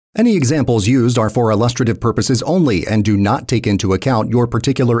Any examples used are for illustrative purposes only and do not take into account your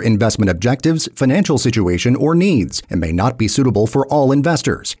particular investment objectives, financial situation, or needs, and may not be suitable for all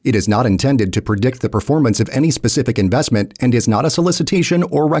investors. It is not intended to predict the performance of any specific investment and is not a solicitation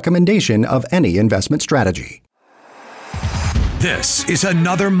or recommendation of any investment strategy. This is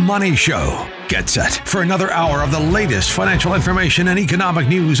Another Money Show. Get set for another hour of the latest financial information and economic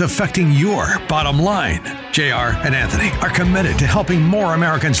news affecting your bottom line. JR and Anthony are committed to helping more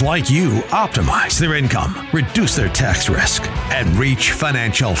Americans like you optimize their income, reduce their tax risk, and reach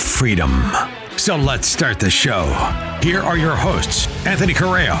financial freedom. So let's start the show. Here are your hosts, Anthony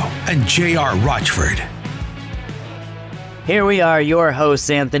Correo and JR Rochford. Here we are, your hosts,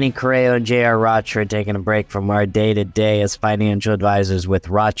 Anthony Correo and J.R. Rochford, taking a break from our day-to-day as financial advisors with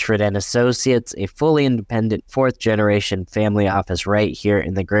Rochford & Associates, a fully independent fourth-generation family office right here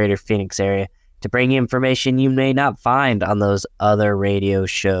in the greater Phoenix area to bring you information you may not find on those other radio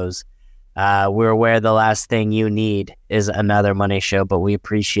shows. We're aware the last thing you need is another money show, but we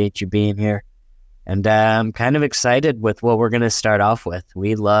appreciate you being here. And I'm kind of excited with what we're going to start off with.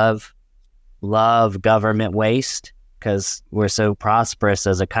 We love government waste, because we're so prosperous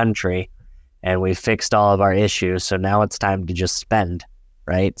as a country and we fixed all of our issues. So now it's time to just spend,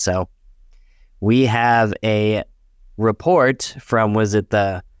 right? So we have a report from, was it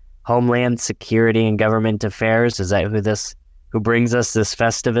the Homeland Security and Government Affairs? Is that who brings us this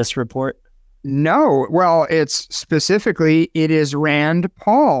Festivus report? No. Well, it is Rand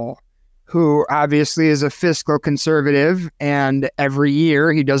Paul, who obviously is a fiscal conservative. And every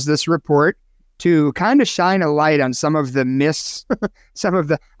year he does this report to kind of shine a light on some of the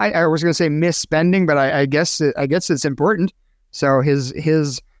I was going to say misspending, but I guess it's important. So his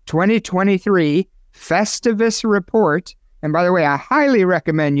 2023 Festivus report, and by the way, I highly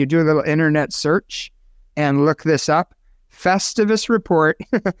recommend you do a little internet search and look this up. Festivus report,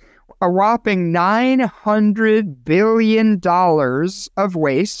 a whopping $900 billion of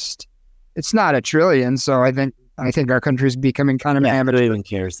waste. It's not $1 trillion, so I think our country's becoming kind of amateur. Who even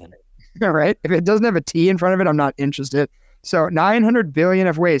cares then? All right. If it doesn't have a T in front of it, I'm not interested. So $900 billion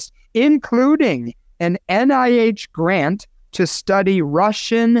of waste, including an NIH grant to study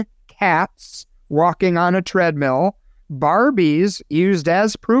Russian cats walking on a treadmill, Barbies used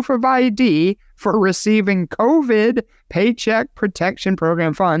as proof of ID for receiving COVID Paycheck Protection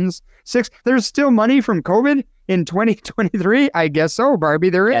Program funds. There's still money from COVID in 2023? I guess so, Barbie,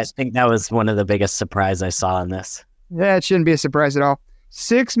 there is. Yeah, I think that was one of the biggest surprise I saw in this. That shouldn't be a surprise at all.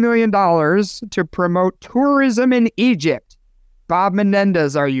 $6 million to promote tourism in Egypt. Bob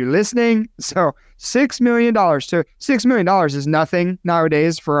Menendez, are you listening? So $6 million. So $6 million is nothing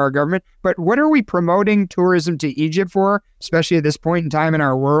nowadays for our government. But what are we promoting tourism to Egypt for, especially at this point in time in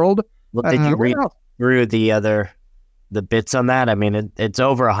our world? Well, did you read through the bits on that? I mean, it's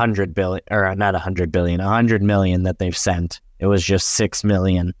over 100 billion, or not 100 billion, 100 million that they've sent. It was just 6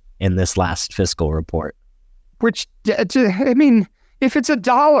 million in this last fiscal report. Which, I mean, if it's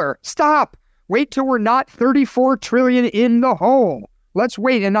 $1, stop. Wait till we're not 34 trillion in the hole. Let's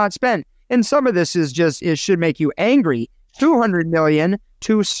wait and not spend. And some of this it should make you angry. 200 million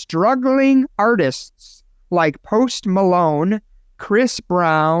to struggling artists like Post Malone, Chris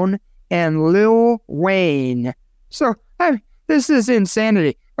Brown, and Lil Wayne. So this is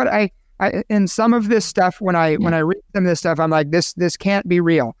insanity. But I and some of this stuff, when I read some of this stuff, I'm like, this can't be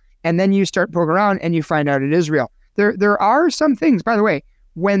real. And then you start poking around and you find out it is real. There are some things, by the way,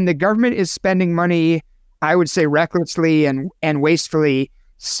 when the government is spending money, I would say recklessly and wastefully,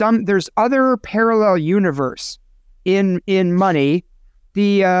 there's other parallel universe in money.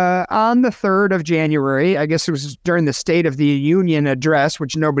 On the 3rd of January, I guess it was during the State of the Union address,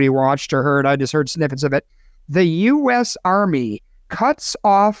 which nobody watched or heard, I just heard snippets of it, the U.S. Army cuts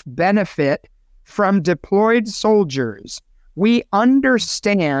off benefit from deployed soldiers. We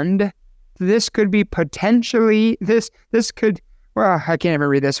understand this could be potentially, I can't even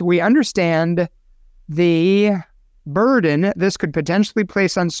read this. We understand the burden this could potentially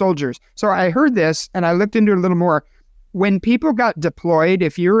place on soldiers. So I heard this and I looked into it a little more. When people got deployed,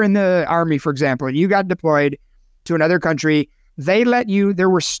 if you're in the Army, for example, and you got deployed to another country, there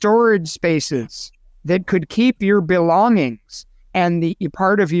were storage spaces that could keep your belongings. And the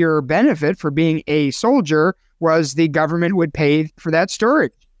part of your benefit for being a soldier was the government would pay for that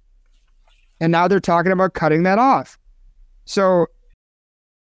storage. And now they're talking about cutting that off. So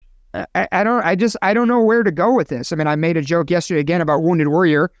I don't know where to go with this. I mean, I made a joke yesterday again about Wounded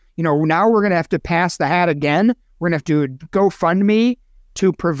Warrior. Now we're going to have to pass the hat again. We're going to have to GoFundMe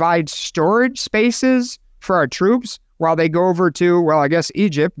to provide storage spaces for our troops while they go over to, well, I guess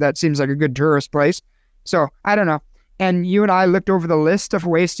Egypt. That seems like a good tourist place. So I don't know. And you and I looked over the list of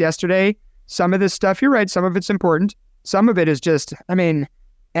waste yesterday. Some of this stuff, you're right, some of it's important. Some of it is just,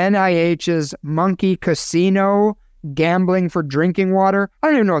 NIH's monkey casino gambling for drinking water. I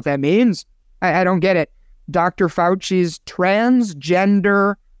don't even know what that means. I don't get it. Dr. Fauci's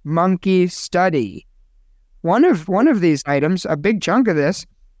transgender monkey study. One of these items, a big chunk of this,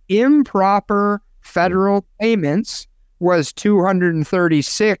 improper federal payments was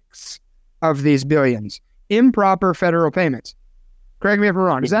 236 of these billions. Improper federal payments. Correct me if I'm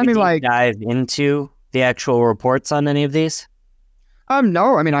wrong. Does that mean like dive into the actual reports on any of these?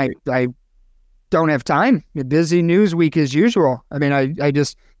 No. I don't have time. A busy news week as usual.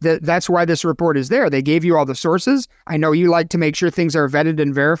 That's why this report is there. They gave you all the sources. I know you like to make sure things are vetted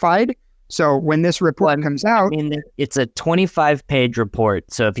and verified. So when this report comes out, it's a 25-page report.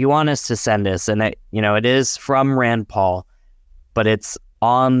 So if you want us to send us, and it is from Rand Paul, but it's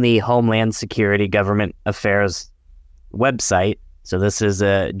on the Homeland Security Government Affairs website. So this is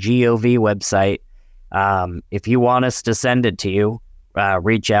a GOV website. If you want us to send it to you,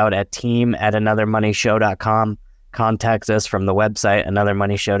 reach out at team@anothermoneyshow.com. Contact us from the website,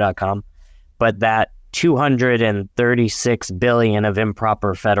 anothermoneyshow.com. But that $236 billion of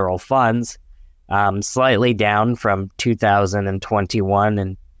improper federal funds, slightly down from 2021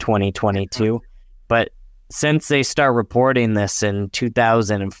 and 2022. But since they start reporting this in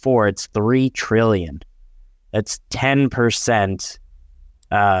 2004, it's $3 trillion. That's 10%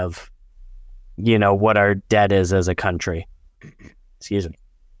 of, what our debt is as a country. Excuse me.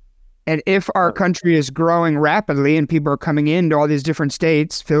 And if our country is growing rapidly and people are coming into all these different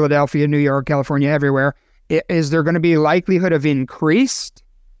states, Philadelphia, New York, California, everywhere, is there going to be likelihood of increased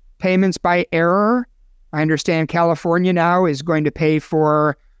payments by error? I understand California now is going to pay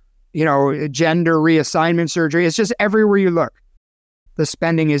for, gender reassignment surgery. It's just everywhere you look. The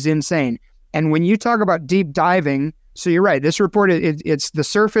spending is insane. And when you talk about deep diving, so you're right, this report, it's the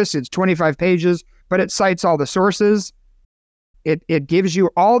surface, it's 25 pages, but it cites all the sources. It gives you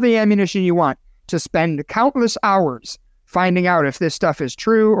all the ammunition you want to spend countless hours finding out if this stuff is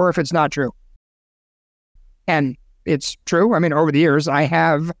true or if it's not true. And it's true. Over the years, I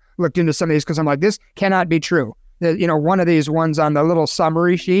have looked into some of these because I'm like, this cannot be true. One of these ones on the little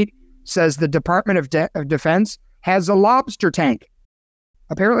summary sheet says the Department of Defense has a lobster tank.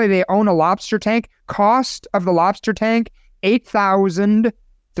 Apparently, they own a lobster tank. Cost of the lobster tank,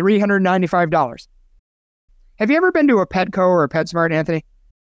 $8,395. Have you ever been to a Petco or a PetSmart, Anthony?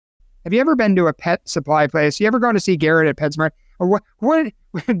 Have you ever been to a pet supply place? You ever gone to see Garrett at PetSmart? Or what?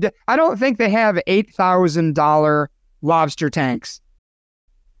 I don't think they have $8,000 lobster tanks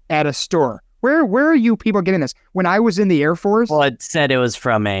at a store. Where are you people getting this? When I was in the Air Force? Well, it said it was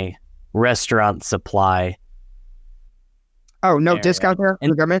from a restaurant supply. Oh, no discount there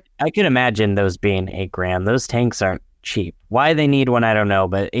from the government? I could imagine those being $8,000. Those tanks aren't cheap. Why they need one, I don't know,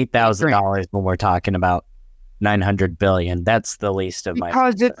 but $8,000 when we're talking about $900 billion. That's the least of my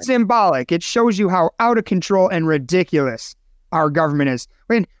because concern. It's symbolic. It shows you how out of control and ridiculous our government is.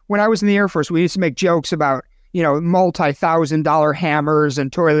 When I was in the Air Force, we used to make jokes about, multi-$1,000 hammers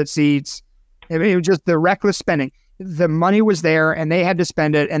and toilet seats. It was just the reckless spending. The money was there and they had to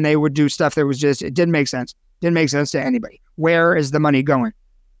spend it, and they would do stuff that was just, it didn't make sense. Didn't make sense to anybody. Where is the money going?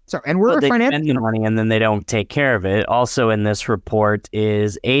 So, and we're they spend the money and then they don't take care of it. Also in this report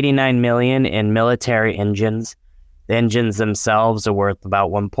is $89 million in military engines. The engines themselves are worth about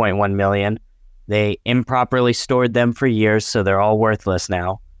 $1.1 million. They improperly stored them for years, so they're all worthless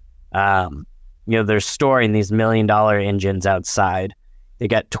now. They're storing these $1 million engines outside. They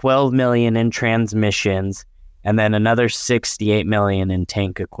got $12 million in transmissions and then another $68 million in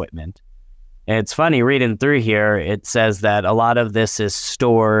tank equipment. And it's funny, reading through here, it says that a lot of this is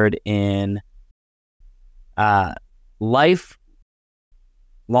stored in long life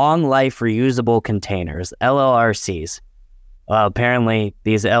reusable containers, LLRCs. Well, apparently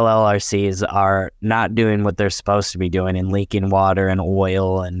these LLRCs are not doing what they're supposed to be doing and leaking water and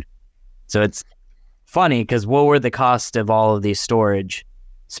oil. And so it's funny because what were the cost of all of these storage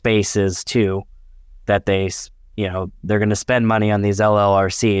spaces too, that they're going to spend money on these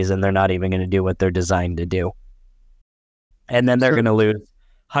LLRCs and they're not even going to do what they're designed to do. And then they're going to lose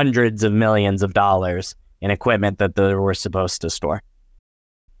hundreds of millions of dollars in equipment that they were supposed to store.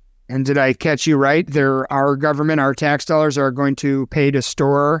 And did I catch you right? Our government, our tax dollars are going to pay to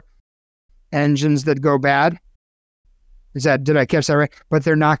store engines that go bad? Did I catch that right? But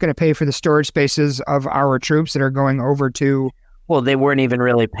they're not going to pay for the storage spaces of our troops that are going over to... Well, they weren't even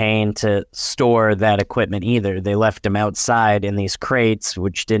really paying to store that equipment either. They left them outside in these crates,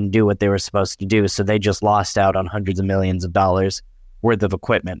 which didn't do what they were supposed to do. So they just lost out on hundreds of millions of dollars worth of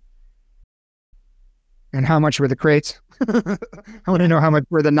equipment. And how much were the crates? I want to know how much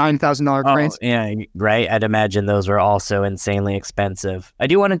were the $9,000 crates. Yeah, right. I'd imagine those were also insanely expensive. I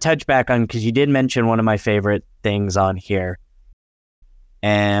do want to touch back on, because you did mention one of my favorite things on here.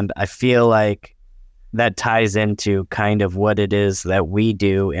 And I feel like that ties into kind of what it is that we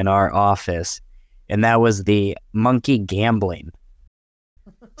do in our office. And that was the monkey gambling.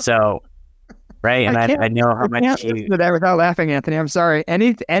 So, right. And I know how much listen to that without laughing, Anthony. I'm sorry.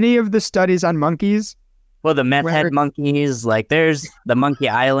 Any of the studies on monkeys? Well, the meth head monkeys, like there's the Monkey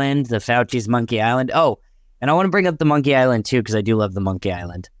Island, the Fauci's Monkey Island. Oh, and I want to bring up the Monkey Island too, because I do love the Monkey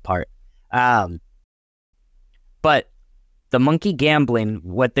Island part. But the monkey gambling,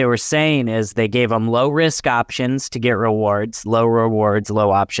 what they were saying is they gave them low risk options to get rewards,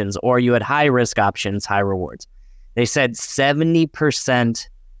 low options, or you had high risk options, high rewards. They said 70%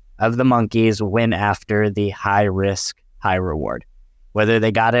 of the monkeys went after the high risk, high reward. Whether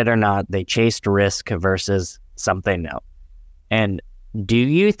they got it or not, they chased risk versus something else. And do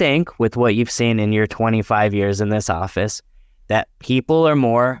you think, with what you've seen in your 25 years in this office, that people are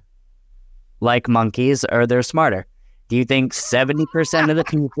more like monkeys or they're smarter? Do you think 70% of the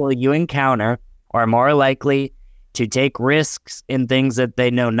people you encounter are more likely to take risks in things that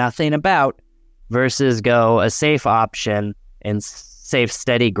they know nothing about versus go a safe option and safe,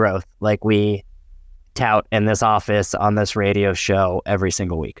 steady growth like we tout in this office on this radio show every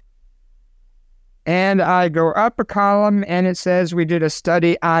single week? And I go up a column and it says we did a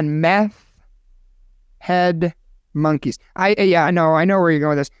study on meth head monkeys. I know where you're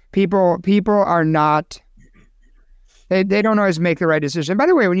going with this. People are not, they don't always make the right decision. By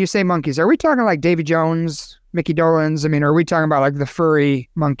the way, when you say monkeys, are we talking like Davy Jones, Mickey Dolenz? I mean, are we talking about like the furry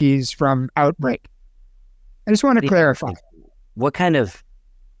monkeys from Outbreak? I just want to clarify. What kind of...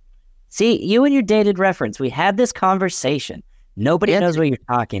 See, you and your dated reference, we had this conversation. Nobody knows what you're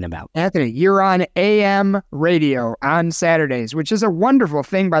talking about. Anthony, you're on AM radio on Saturdays, which is a wonderful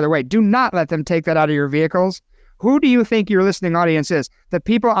thing, by the way. Do not let them take that out of your vehicles. Who do you think your listening audience is? The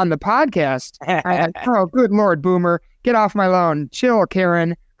people on the podcast? Oh, good Lord, Boomer. Get off my lawn. Chill,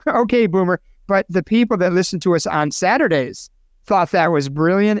 Karen. Okay, Boomer. But the people that listen to us on Saturdays thought that was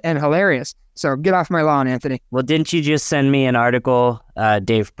brilliant and hilarious. So get off my lawn, Anthony. Well, didn't you just send me an article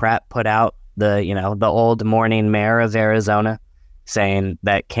Dave Pratt put out, the old morning mayor of Arizona, saying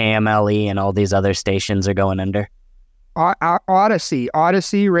that KMLE and all these other stations are going under? Odyssey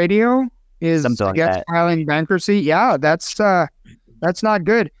Radio is, I guess, filing bankruptcy. Yeah, that's not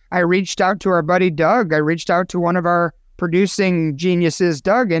good. I reached out to our buddy Doug. I reached out to one of our producing geniuses,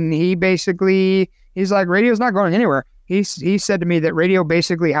 Doug, and he's like, radio's not going anywhere. He said to me that radio,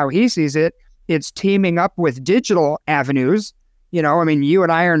 basically how he sees it, it's teaming up with digital avenues. You know, I mean, you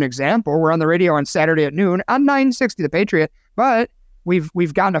and I are an example. We're on the radio on Saturday at noon on 960 The Patriot, but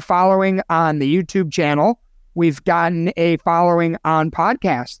we've gotten a following on the YouTube channel. We've gotten a following on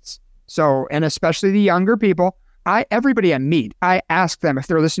podcasts. So, and especially the younger people, everybody I meet, I ask them if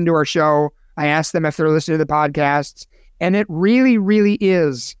they're listening to our show. I ask them if they're listening to the podcasts. And it really, really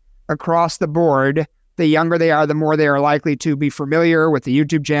is across the board. The younger they are, the more they are likely to be familiar with the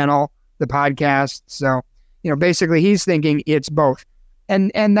YouTube channel, the podcast. So, basically he's thinking it's both.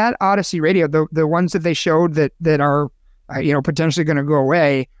 And that Odyssey Radio, the ones that they showed that are, potentially going to go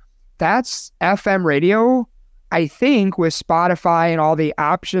away, that's FM radio, I think, with Spotify and all the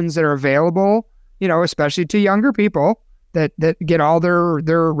options that are available, especially to younger people that get all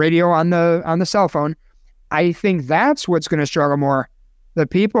their radio on the cell phone. I think that's what's going to struggle more. The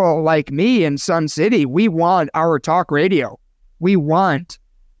people like me in Sun City, we want our talk radio. We want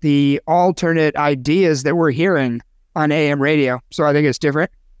the alternate ideas that we're hearing on AM radio. So I think it's different.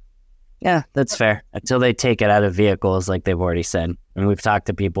 Yeah, that's fair. Until they take it out of vehicles, like they've already said. And we've talked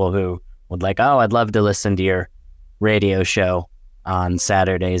to people who would like, oh, I'd love to listen to your radio show on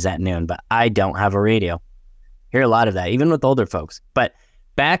Saturdays at noon, but I don't have a radio. Hear a lot of that, even with older folks. But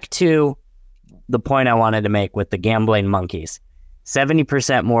back to the point I wanted to make with the gambling monkeys.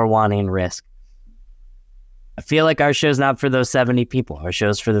 70% more wanting risk. I feel like our show's not for those 70 people. Our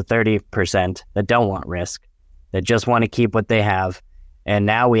show's for the 30% that don't want risk, that just want to keep what they have. And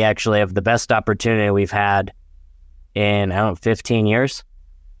now we actually have the best opportunity we've had in, 15 years.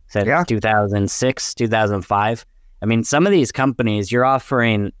 Since 2006, 2005. I mean, some of these companies you're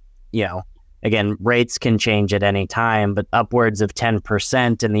offering, again, rates can change at any time, but upwards of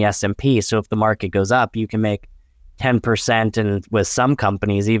 10% in the S&P. So if the market goes up, you can make 10%, and with some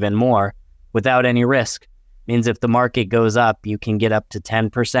companies even more, without any risk. Means if the market goes up, you can get up to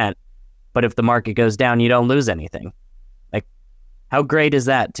 10%. But if the market goes down, you don't lose anything. Like, how great is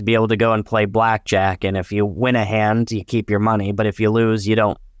that to be able to go and play blackjack? And if you win a hand, you keep your money. But if you lose, you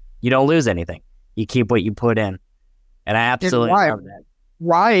don't lose anything. you keep what you put in. And I absolutely love that.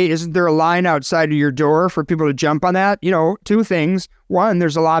 Why isn't there a line outside of your door for people to jump on that? Two things. One,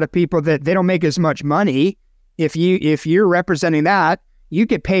 there's a lot of people that they don't make as much money. If you're representing that, you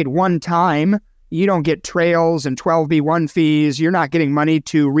get paid one time. You don't get trails and 12B1 fees. You're not getting money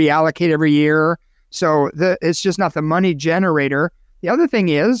to reallocate every year. So it's just not the money generator. The other thing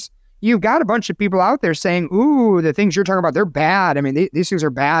is, you've got a bunch of people out there saying, ooh, the things you're talking about, they're bad. I mean, these things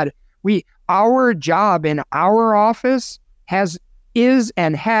are bad. Our job in our office is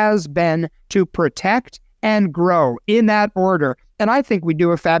and has been to protect and grow in that order. And I think we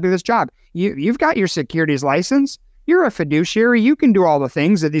do a fabulous job. You've got your securities license. You're a fiduciary. You can do all the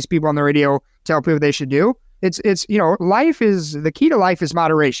things that these people on the radio tell people they should do. It's the key to life is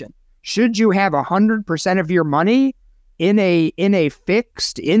moderation. Should you have 100% of your money in a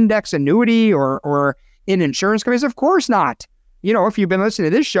fixed index annuity or in insurance companies? Of course not. If you've been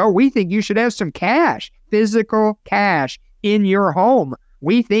listening to this show, we think you should have some cash, physical cash in your home.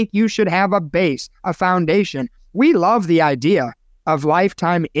 We think you should have a base, a foundation. We love the idea of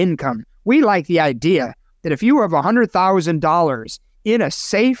lifetime income. We like the idea that if you have $100,000 in a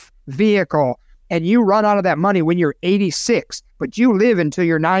safe vehicle and you run out of that money when you're 86, but you live until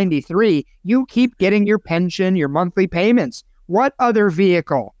you're 93, you keep getting your pension, your monthly payments. What other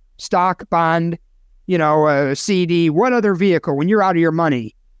vehicle, stock, bond, CD, what other vehicle, when you're out of your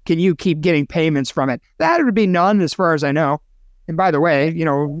money, can you keep getting payments from it? That would be none as far as I know. And by the way,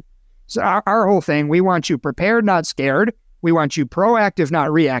 so our whole thing, we want you prepared, not scared. We want you proactive,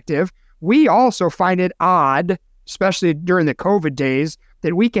 not reactive. We also find it odd, especially during the COVID days,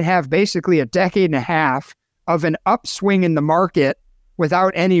 that we can have basically a decade and a half of an upswing in the market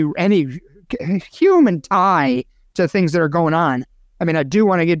without any human tie to things that are going on. I mean, I do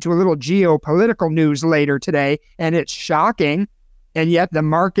want to get to a little geopolitical news later today, and it's shocking. And yet the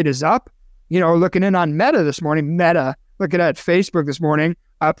market is up. Looking in on Meta this morning, looking at Facebook this morning,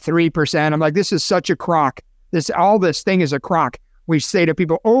 up 3%. I'm like, this is such a crock. All this thing is a crock. We say to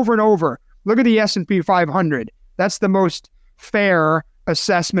people over and over, look at the S&P 500. That's the most fair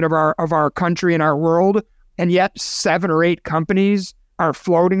assessment of our country and our world. And yet 7 or 8 companies are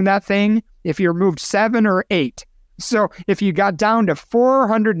floating that thing. If you're moved 7 or 8. So if you got down to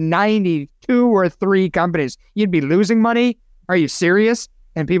 492 or 3 companies, you'd be losing money. Are you serious?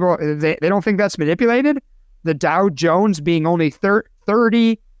 And people, they don't think that's manipulated? The Dow Jones being only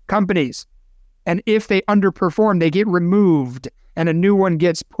 30 companies. And if they underperform, they get removed and a new one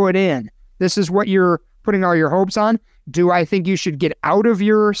gets put in. This is what you're putting all your hopes on. Do I think you should get out of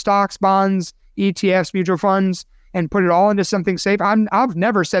your stocks, bonds, ETFs, mutual funds, and put it all into something safe? I've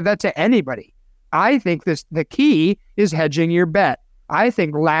never said that to anybody. I think the key is hedging your bet. I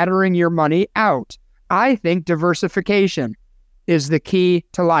think laddering your money out. I think diversification is the key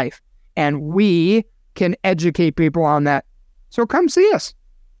to life. And we can educate people on that. So come see us.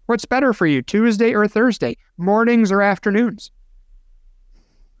 What's better for you, Tuesday or Thursday? Mornings or afternoons?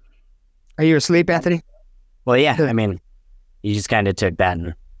 Are you asleep, Anthony? Well, yeah. I mean, you just kind of took that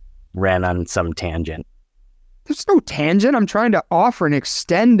and ran on some tangent. There's no tangent. I'm trying to offer and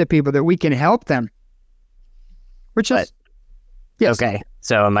extend to people that we can help them. Which is... Yes. Okay.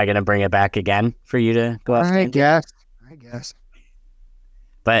 So am I going to bring it back again for you to go off tangent? I guess.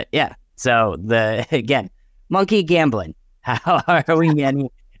 But yeah. So again, monkey gambling. How are we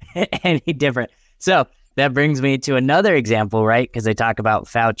any different? So that brings me to another example, right? Because they talk about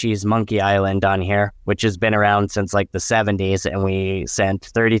Fauci's Monkey Island on here, which has been around since like the 70s, and we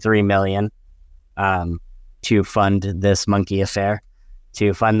sent $33 million to fund this monkey affair,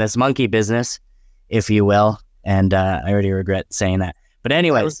 to fund this monkey business, if you will. And I already regret saying that. But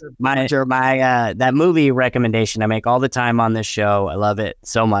anyways, my that movie recommendation I make all the time on this show, I love it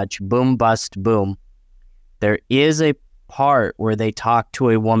so much, Boom Bust Boom. There is a part where they talk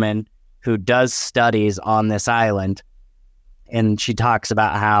to a woman who does studies on this island, and she talks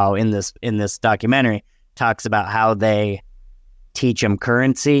about how in this documentary talks about how they teach them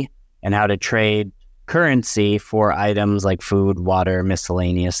currency and how to trade currency for items like food, water,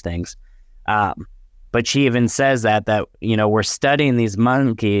 miscellaneous things. But she even says that we're studying these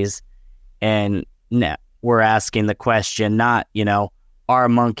monkeys, and we're asking the question, not, are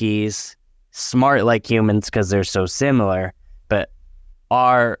monkeys smart like humans because they're so similar, but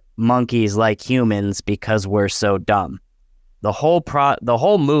are monkeys like humans because we're so dumb? The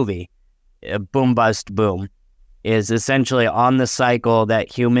whole movie, Boom Bust Boom, is essentially on the cycle that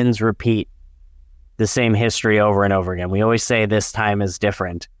humans repeat the same history over and over again. We always say this time is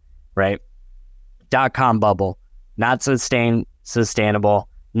different, right? .com bubble, not sustainable,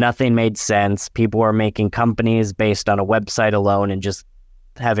 nothing made sense. People were making companies based on a website alone and just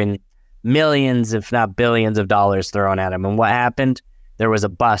having millions, if not billions of dollars thrown at them. And what happened? There was a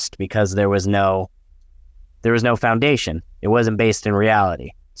bust because there was no foundation. It wasn't based in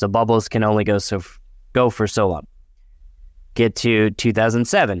reality. So bubbles can only go for so long. Get to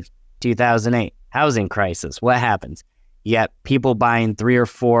 2007, 2008, housing crisis. What happens? You got people buying 3 or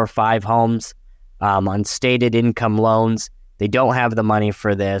 4 or 5 homes on stated income loans. They don't have the money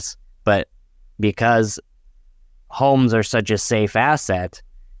for this, but because homes are such a safe asset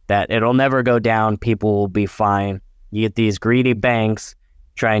that it'll never go down, people will be fine. You get these greedy banks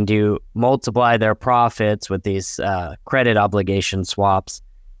trying to multiply their profits with these credit obligation swaps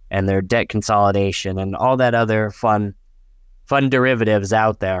and their debt consolidation and all that other fun derivatives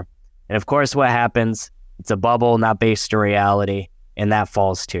out there. And of course, what happens? It's a bubble not based in reality, and that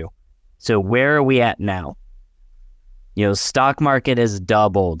falls too. So where are we at now? Stock market has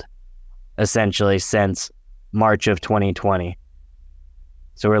doubled essentially since March of 2020.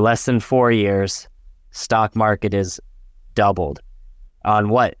 So we're less than 4 years. Stock market is doubled. On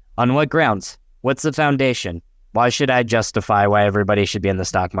what? On what grounds? What's the foundation? Why should I justify why everybody should be in the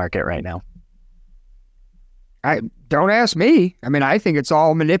stock market right now? Don't ask me. I mean, I think it's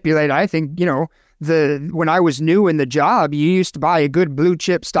all manipulated. I think, when I was new in the job, you used to buy a good blue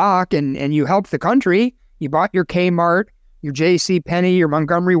chip stock and you helped the country. You bought your Kmart, your JCPenney, your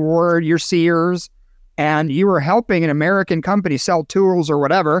Montgomery Ward, your Sears, and you were helping an American company sell tools or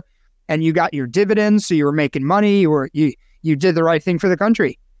whatever, and you got your dividends, so you were making money, or you did the right thing for the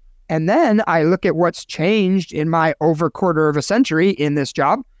country. And then I look at what's changed in my over quarter of a century in this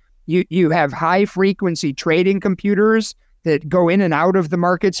job. You have high frequency trading computers that go in and out of the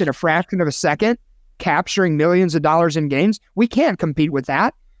markets in a fraction of a second, capturing millions of dollars in gains. We can't compete with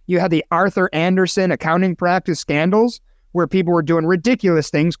that. You had the Arthur Andersen accounting practice scandals where people were doing ridiculous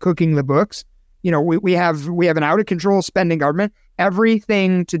things, cooking the books. We have an out of control spending government.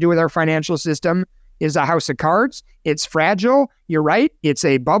 Everything to do with our financial system is a house of cards. It's fragile. You're right. It's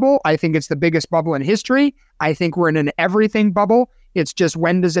a bubble. I think it's the biggest bubble in history. I think we're in an everything bubble. It's just,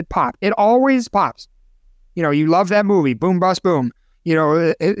 when does it pop? It always pops. You love that movie, Boom Bust Boom.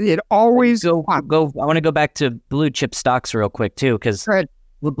 It always go. I want to go back to blue chip stocks real quick too, because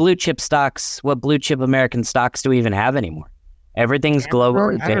what blue chip American stocks do we even have anymore? Everything's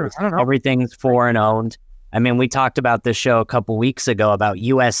global. Everything's foreign owned. I mean, we talked about this show a couple weeks ago about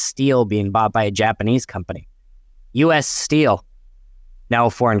U.S. Steel being bought by a Japanese company. U.S. Steel, now a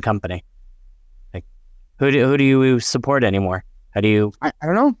foreign company. Like, who do you support anymore? How do you? I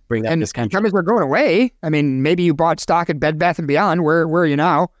don't know. Bring that this country. Companies are going away. I mean, maybe you bought stock at Bed Bath & Beyond. Where are you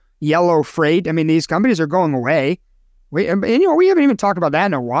now? Yellow Freight. I mean, these companies are going away. We haven't even talked about that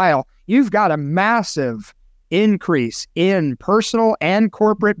in a while. You've got a massive increase in personal and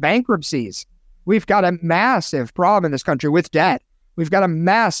corporate bankruptcies. We've got a massive problem in this country with debt. We've got a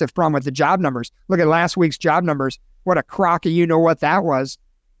massive problem with the job numbers. Look at last week's job numbers. What a crock of what that was.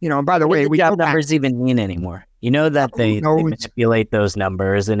 And by the way, we job numbers even mean anymore? That they manipulate those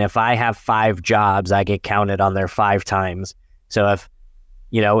numbers. And if I have 5 jobs, I get counted on there 5 times. So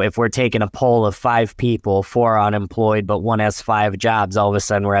if we're taking a poll of 5 people, 4 are unemployed, but 1 has 5 jobs, all of a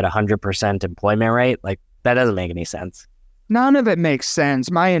sudden we're at 100% employment rate. Like, that doesn't make any sense. None of it makes sense.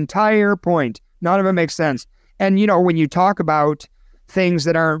 My entire point. None of it makes sense. And, when you talk about things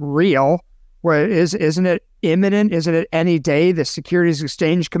that aren't real, isn't it imminent? Isn't it any day the Securities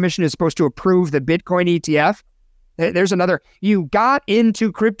Exchange Commission is supposed to approve the Bitcoin ETF? There's another. You got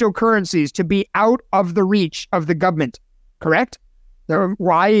into cryptocurrencies to be out of the reach of the government, correct?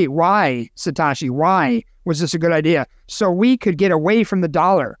 Why, Satoshi? Why was this a good idea? So we could get away from the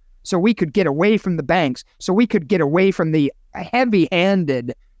dollar. So we could get away from the banks. So we could get away from the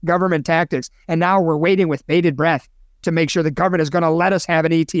heavy-handed government tactics. And now we're waiting with bated breath to make sure the government is going to let us have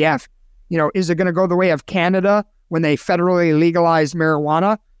an ETF. Is it going to go the way of Canada when they federally legalized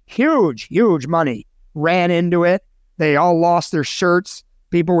marijuana? Huge money ran into it. They all lost their shirts.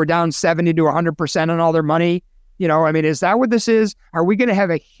 People were down 70 to 100% on all their money. Is that what this is? Are we going to have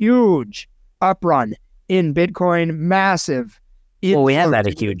a huge uprun in Bitcoin? Massive. Well, we have had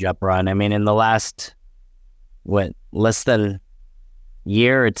a huge uprun. I mean, in the last, less than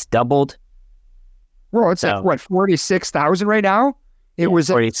year, it's doubled. Well, it's at 46,000 right now? It was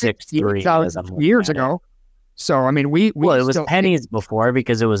 46,000 years ago. So, I mean, it was pennies before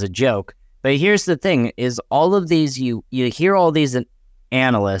because it was a joke. But here's the thing is all of these, you hear all these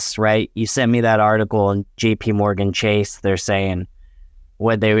analysts, right? You sent me that article in JP Morgan Chase. They're saying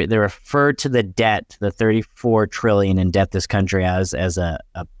what they refer to the debt, the 34 trillion in debt this country has as the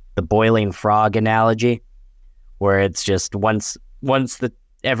boiling frog analogy, where it's just once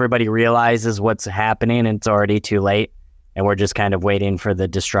everybody realizes what's happening, it's already too late. and we're just kind of waiting for the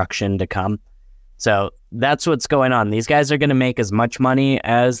destruction to come. So that's what's going on. These guys are going to make as much money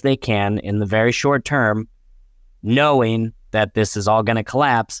as they can in the very short term, knowing that this is all going to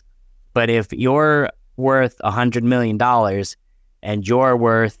collapse. But if you're worth $100 million and you're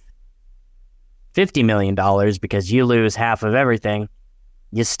worth $50 million because you lose half of everything,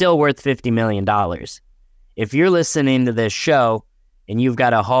 you're still worth $50 million. If you're listening to this show and you've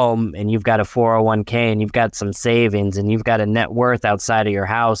got a home and you've got a 401k and you've got some savings and you've got a net worth outside of your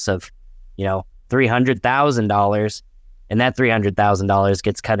house of, $300,000, and that $300,000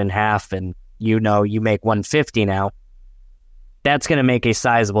 gets cut in half and you make $150 now, that's going to make a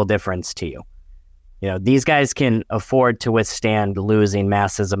sizable difference to you. These guys can afford to withstand losing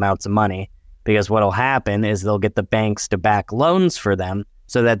massive amounts of money, because what will happen is they'll get the banks to back loans for them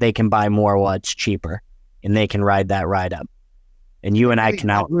so that they can buy more while it's cheaper, and they can ride that ride up. And you and I can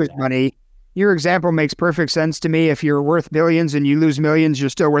lose money. Your example makes perfect sense to me. If you're worth billions and you lose millions, you're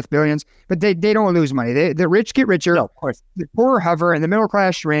still worth billions. But they don't lose money. The rich get richer. No, of course. The poor hover and the middle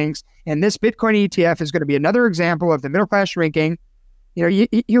class shrinks. And this Bitcoin ETF is going to be another example of the middle class shrinking.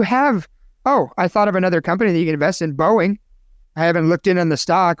 You have, I thought of another company that you can invest in, Boeing. I haven't looked in on the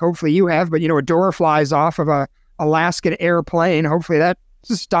stock. Hopefully you have, but a door flies off of a Alaskan airplane. Hopefully that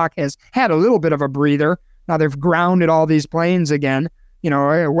stock has had a little bit of a breather. Now they've grounded all these planes again.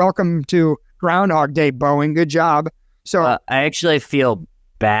 Welcome to Groundhog Day, Boeing. Good job. So I actually feel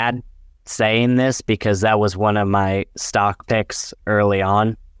bad saying this because that was one of my stock picks early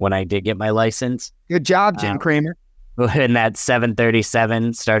on when I did get my license. Good job, Jim Cramer. When that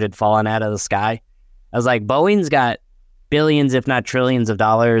 737 started falling out of the sky, I was like, Boeing's got billions, if not trillions of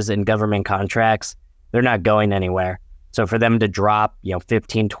dollars in government contracts. They're not going anywhere. So for them to drop,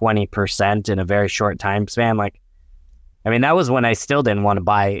 15, 20% in a very short time span, that was when I still didn't want to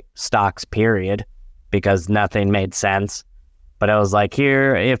buy stocks, period, because nothing made sense. But I was like,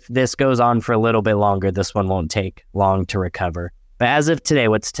 if this goes on for a little bit longer, this one won't take long to recover. But as of today,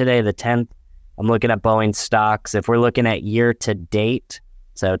 what's today, the 10th? I'm looking at Boeing stocks. If we're looking at year to date,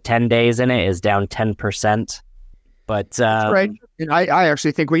 so 10 days in it is down 10%. But right. And I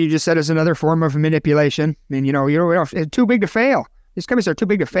actually think what you just said is another form of manipulation. It's too big to fail. These companies are too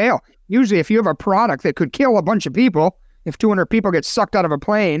big to fail. Usually, if you have a product that could kill a bunch of people, if 200 people get sucked out of a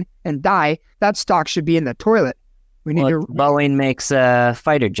plane and die, that stock should be in the toilet. Boeing makes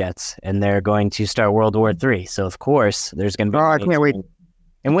fighter jets, and they're going to start World War III. So, of course, there's going to be... I can't wait.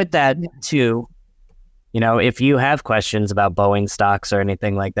 And with that, too, if you have questions about Boeing stocks or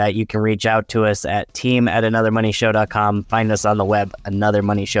anything like that, you can reach out to us at team@anothermoneyshow.com. Find us on the web,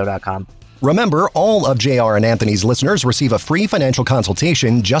 anothermoneyshow.com. Remember, all of JR and Anthony's listeners receive a free financial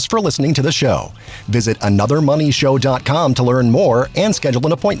consultation just for listening to the show. Visit anothermoneyshow.com to learn more and schedule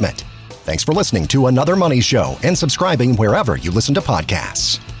an appointment. Thanks for listening to Another Money Show and subscribing wherever you listen to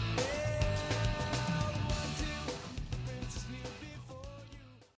podcasts.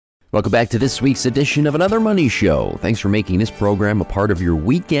 Welcome back to this week's edition of Another Money Show. Thanks for making this program a part of your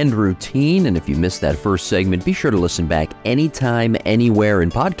weekend routine. And if you missed that first segment, be sure to listen back anytime, anywhere in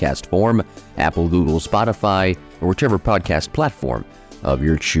podcast form, Apple, Google, Spotify, or whichever podcast platform of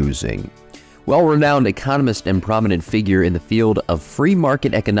your choosing. Well-renowned economist and prominent figure in the field of free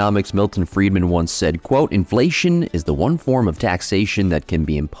market economics, Milton Friedman once said, quote, "Inflation is the one form of taxation that can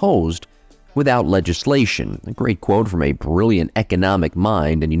be imposed without legislation." A great quote from a brilliant economic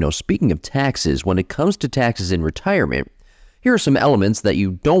mind. And, speaking of taxes, when it comes to taxes in retirement, here are some elements that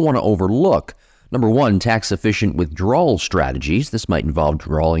you don't want to overlook. Number one, tax-efficient withdrawal strategies. This might involve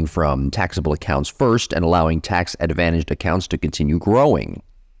drawing from taxable accounts first and allowing tax-advantaged accounts to continue growing.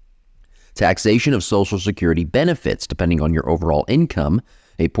 Taxation of Social Security benefits. Depending on your overall income,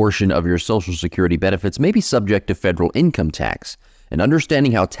 a portion of your Social Security benefits may be subject to federal income tax. And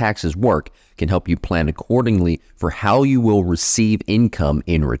understanding how taxes work can help you plan accordingly for how you will receive income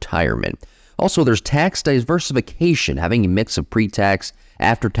in retirement. Also, there's tax diversification. Having a mix of pre-tax,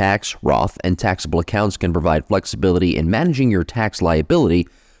 after-tax, Roth, and taxable accounts can provide flexibility in managing your tax liability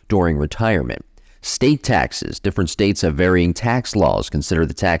during retirement. State taxes. Different states have varying tax laws. Consider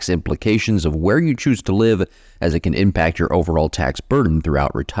the tax implications of where you choose to live, as it can impact your overall tax burden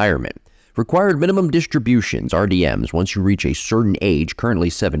throughout retirement. Required minimum distributions, RDMs. Once you reach a certain age, currently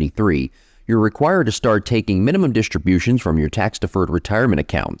 73, you're required to start taking minimum distributions from your tax-deferred retirement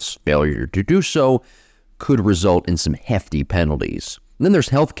accounts. Failure to do so could result in some hefty penalties. And then there's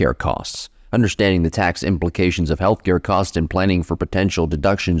healthcare costs. Understanding the tax implications of healthcare costs and planning for potential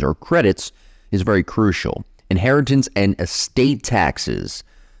deductions or credits is very crucial. Inheritance and estate taxes.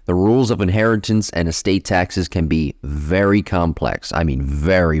 The rules of inheritance and estate taxes can be very complex. I mean,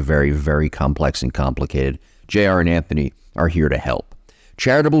 very, very, very complex and complicated. JR and Anthony are here to help.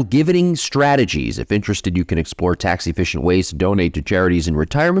 Charitable giving strategies. If interested, you can explore tax-efficient ways to donate to charities in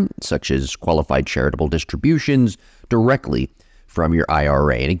retirement, such as qualified charitable distributions directly from your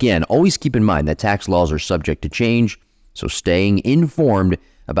IRA. And again, always keep in mind that tax laws are subject to change, so staying informed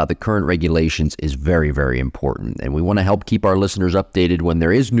about the current regulations is very, very important. And we want to help keep our listeners updated when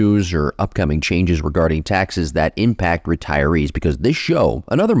there is news or upcoming changes regarding taxes that impact retirees, because this show,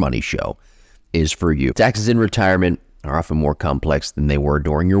 Another Money Show, is for you. Taxes in retirement are often more complex than they were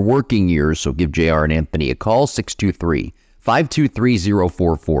during your working years, so give JR and Anthony a call,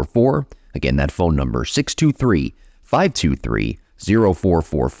 623-523-0444. Again, that phone number,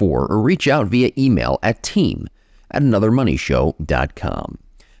 623-523-0444, or reach out via email at team@anothermoneyshow.com.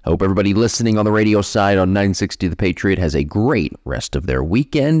 I hope everybody listening on the radio side on 960 The Patriot has a great rest of their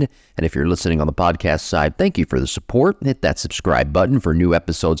weekend. And if you're listening on the podcast side, thank you for the support. Hit that subscribe button for new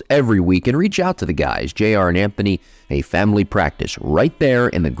episodes every week, and reach out to the guys, JR and Anthony, a family practice right there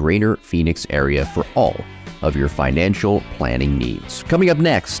in the greater Phoenix area for all of your financial planning needs. Coming up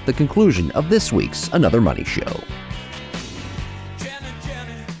next, the conclusion of this week's Another Money Show.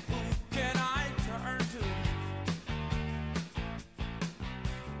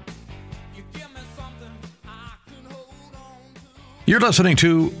 You're listening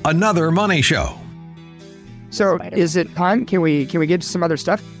to Another Money Show. So is it time? Can we get to some other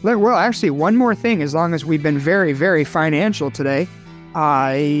stuff? Well, actually, one more thing, as long as we've been very, very financial today.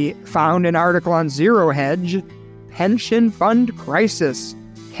 I found an article on Zero Hedge, pension fund crisis.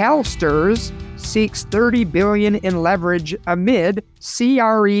 CalSTRS seeks $30 billion in leverage amid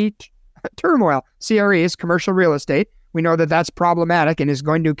CRE turmoil. CRE is commercial real estate. We know that that's problematic and is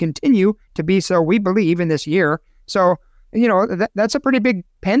going to continue to be so, we believe, in this year. So, that's a pretty big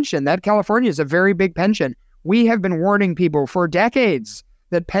pension. That California is a very big pension. We have been warning people for decades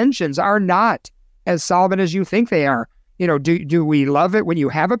that pensions are not as solvent as you think they are. Do we love it when you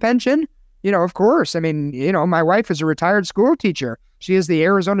have a pension? Of course. I mean, my wife is a retired school teacher. She has the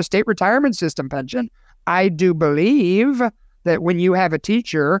Arizona State Retirement System pension. I do believe that when you have a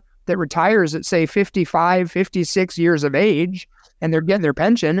teacher that retires at, say, 55, 56 years of age, and they're getting their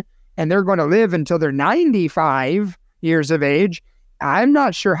pension, and they're going to live until they're 95 years of age, I'm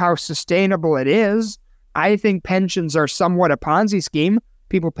not sure how sustainable it is. I think pensions are somewhat a Ponzi scheme.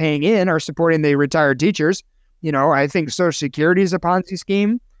 People paying in are supporting the retired teachers. I think Social Security is a Ponzi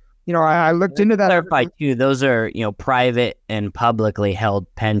scheme. I looked into that. Clarify too, those are, private and publicly held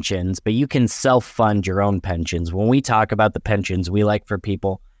pensions, but you can self-fund your own pensions. When we talk about the pensions, we like for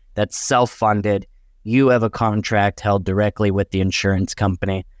people that's self-funded. You have a contract held directly with the insurance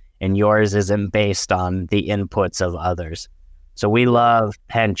company, and yours isn't based on the inputs of others. So we love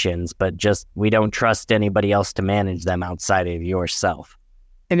pensions, but we don't trust anybody else to manage them outside of yourself.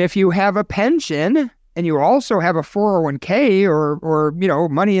 And if you have a pension and you also have a 401k or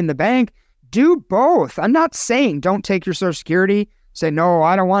money in the bank, do both. I'm not saying don't take your Social Security. Say, no,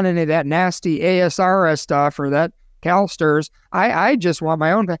 I don't want any of that nasty ASRS stuff or that CalSTRS. I just want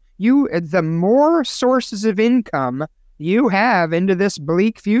my own. The more sources of income you have into this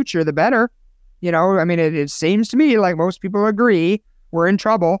bleak future, the better. It seems to me like most people agree we're in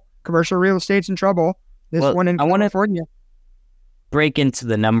trouble. Commercial real estate's in trouble. One in California. Break into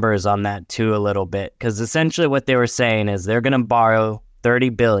the numbers on that too a little bit, because essentially what they were saying is they're going to borrow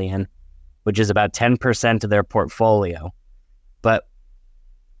 $30 billion, which is about 10% of their portfolio. But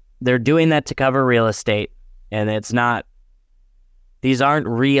they're doing that to cover real estate, and these aren't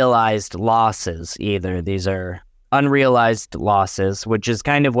realized losses either. These are unrealized losses, which is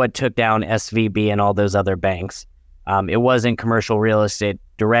kind of what took down SVB and all those other banks. It wasn't commercial real estate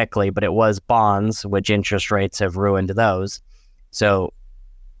directly, but it was bonds, which interest rates have ruined those. So,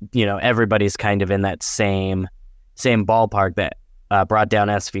 everybody's kind of in that same ballpark that brought down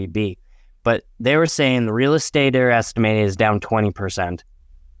SVB. But they were saying the real estate they're estimating is down 20%.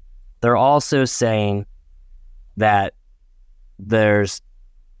 They're also saying that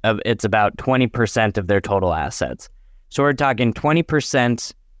it's about 20% of their total assets. So we're talking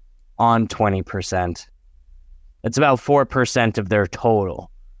 20% on 20%. It's about 4% of their total.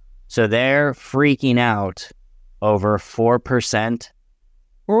 So they're freaking out over 4%.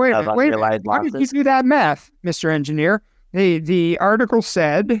 Well, wait, why did you do that math, Mr. Engineer? The article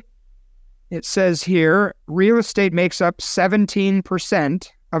said, it says here, real estate makes up 17%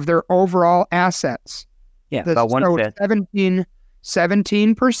 of their overall assets. Yeah, about 1/5.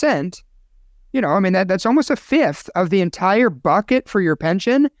 17%, that's almost a fifth of the entire bucket for your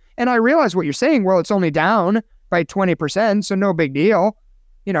pension. And I realize what you're saying. Well, it's only down by 20%, so no big deal.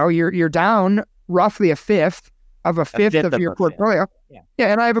 You're down roughly a fifth of your portfolio. Yeah,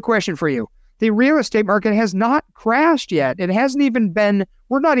 and I have a question for you. the real estate market has not crashed yet. It hasn't even been,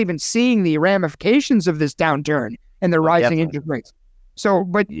 we're not even seeing the ramifications of this downturn and the rising interest rates. So,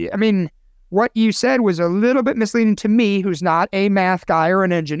 but I mean, what you said was a little bit misleading to me, who's not a math guy or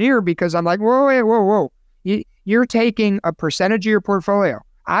an engineer, because I'm like, whoa. You're taking a percentage of your portfolio.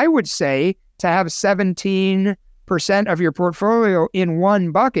 I would say to have 17% of your portfolio in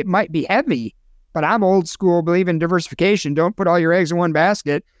one bucket might be heavy, but I'm old school, believe in diversification. Don't put all your eggs in one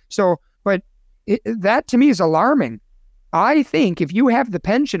basket. So, but that to me is alarming. I think if you have the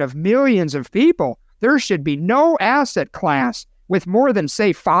pension of millions of people, there should be no asset class with more than,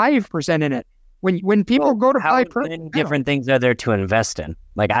 say, 5% in it. When people go to buy... How many different things are there to invest in?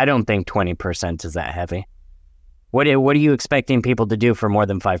 Like, I don't think 20% is that heavy. What are you expecting people to do for more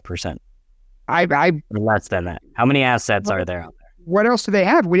than 5%? Or less than that. How many assets are there out there? What else do they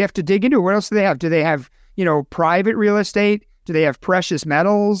have? We have to dig into it. What else do they have? Do they have, private real estate? Do they have precious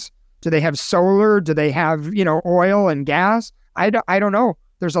metals? Do they have solar? Do they have, oil and gas? I don't know.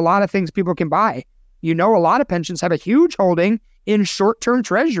 There's a lot of things people can buy. A lot of pensions have a huge holding in short-term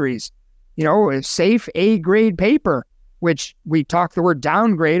treasuries, a safe A-grade paper, which we talk the word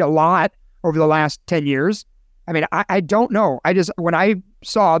downgrade a lot over the last 10 years. I mean, I don't know. When I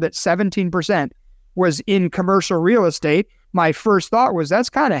saw that 17% was in commercial real estate, my first thought was, that's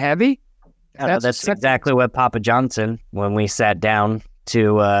kind of heavy. That's exactly what Papa Johnson, when we sat down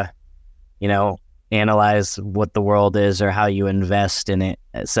to, analyze what the world is or how you invest in it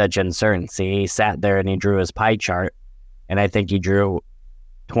at such uncertainty. He sat there and he drew his pie chart, and I think he drew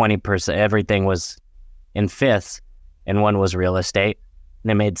 20%. Everything was in fifths, and one was real estate,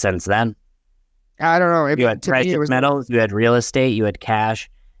 and it made sense then. I don't know. You had precious metals, you had real estate, you had cash,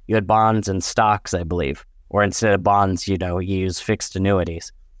 you had bonds and stocks, I believe. Or instead of bonds, you use fixed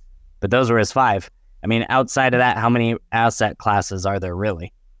annuities. But those were his 5. I mean, outside of that, how many asset classes are there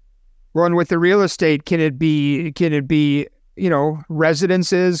really? Well, and with the real estate, can it be,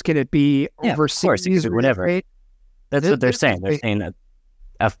 residences? Can it be overseas? Of course, it could be whatever. That's what they're saying. They're saying that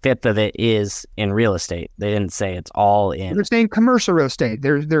a fifth of it is in real estate. They didn't say it's all in. They're saying commercial real estate.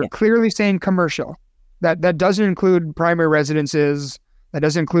 They're clearly saying commercial. That doesn't include primary residences. That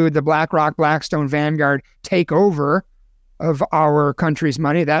doesn't include the BlackRock, Blackstone, Vanguard takeover of our country's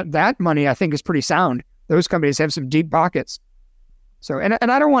money. That money, I think, is pretty sound. Those companies have some deep pockets. So, and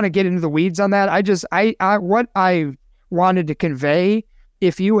I don't want to get into the weeds on that. What I wanted to convey,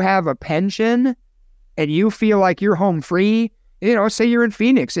 if you have a pension and you feel like you're home free, say you're in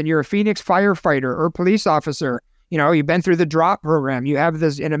Phoenix and you're a Phoenix firefighter or police officer, you've been through the DROP program, you have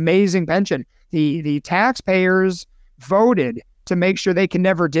an amazing pension. The taxpayers voted to make sure they can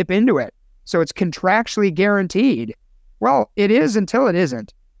never dip into it. So it's contractually guaranteed. Well, it is until it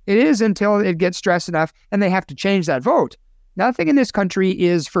isn't. It is until it gets stressed enough and they have to change that vote. Nothing in this country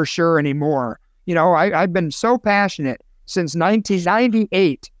is for sure anymore. I've been so passionate since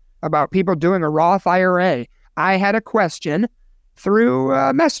 1998 about people doing a Roth IRA. I had a question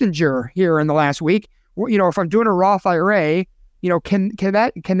through Messenger here in the last week. If I'm doing a Roth IRA, can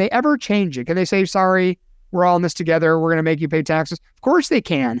they ever change it? Can they say, sorry, we're all in this together, we're going to make you pay taxes? Of course they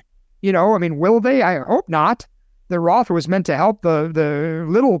can. Will they? I hope not. The Roth was meant to help the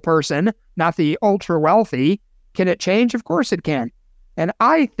little person, not the ultra wealthy. Can it change? Of course it can. And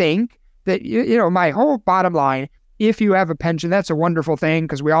I think that, my whole bottom line, if you have a pension, that's a wonderful thing,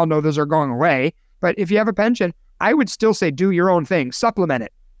 because we all know those are going away. But if you have a pension, I would still say do your own thing. Supplement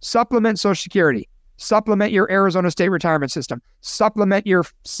it. Supplement Social Security. Supplement your Arizona State Retirement System. Supplement your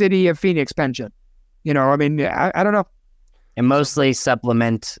City of Phoenix pension. I don't know. And mostly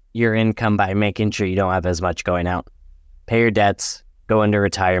supplement your income by making sure you don't have as much going out. Pay your debts. Go into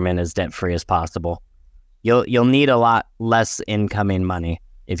retirement as debt-free as possible. You'll need a lot less incoming money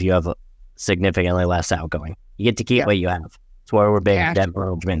if you have significantly less outgoing. You get to keep what you have. That's why we're big debt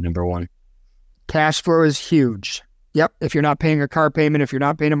management, number 1. Cash flow is huge. Yep. If you're not paying a car payment, if you're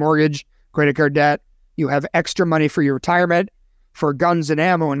not paying a mortgage, credit card debt, you have extra money for your retirement, for guns and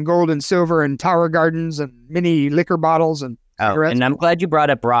ammo and gold and silver and Tower Gardens and mini liquor bottles and cigarettes. And I'm glad you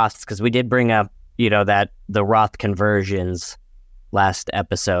brought up Roths, because we did bring up, that the Roth conversions last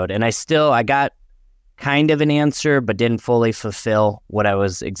episode. And I got kind of an answer, but didn't fully fulfill what I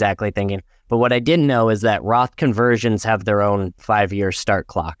was exactly thinking. But what I didn't know is that Roth conversions have their own 5-year start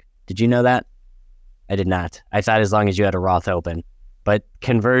clock. Did you know that? I did not. I thought as long as you had a Roth open. But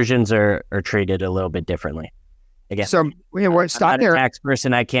conversions are treated a little bit differently. Again, so I'm not a tax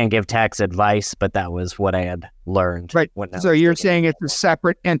person. I can't give tax advice, but that was what I had learned. Right. So you're saying it's a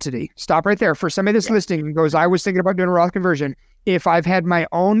separate entity. Stop right there. For somebody that's listening and goes, I was thinking about doing a Roth conversion. If I've had my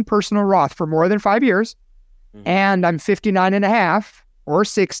own personal Roth for more than 5 years and I'm 59 and a half or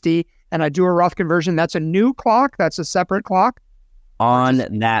 60 and I do a Roth conversion, that's a new clock? That's a separate clock? On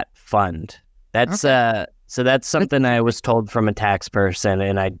that fund. That's Okay. so that's something I was told from a tax person,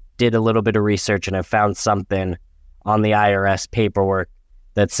 and I did a little bit of research, and I found something on the IRS paperwork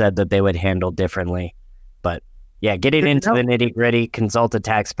that said that they would handle differently. But yeah, getting Good to into know. the nitty gritty, consult a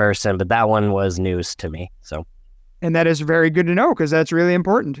tax person, but that one was news to me. So And that is very good to know because that's really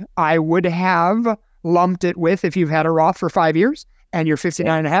important. I would have lumped it with if you've had a Roth for 5 years and you're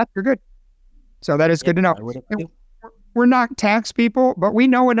 59 and a half, you're good. So that is good to know. I would have And too. we're not tax people, but we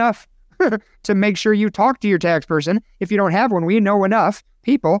know enough to make sure you talk to your tax person. If you don't have one, we know enough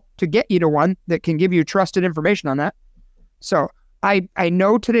people to get you to one that can give you trusted information on that. So I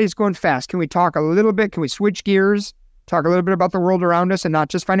know today's going fast. Can we talk a little bit? Can we switch gears? Talk a little bit about the world around us and not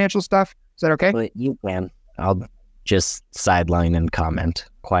just financial stuff? Is that okay? But you can. I'll just sideline and comment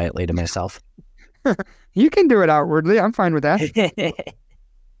quietly to myself. You can do it outwardly. I'm fine with that.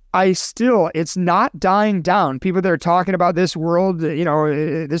 It's not dying down. People that are talking about this world,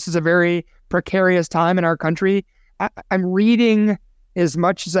 this is a very precarious time in our country. I'm reading as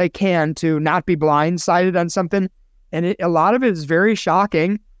much as I can to not be blindsided on something. And a lot of it is very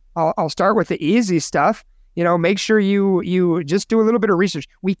shocking. I'll start with the easy stuff. Make sure you just do a little bit of research.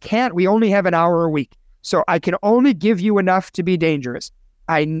 We only have an hour a week. So I can only give you enough to be dangerous.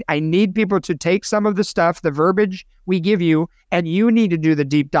 I need people to take some of the stuff, the verbiage we give you, and you need to do the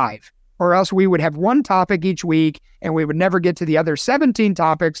deep dive, or else we would have one topic each week and we would never get to the other 17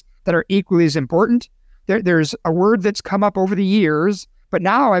 topics that are equally as important. There's a word that's come up over the years, but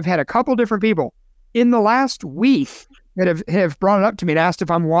now I've had a couple different people in the last week that have brought it up to me and asked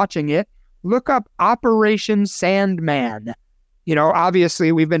if I'm watching it. Look up Operation Sandman.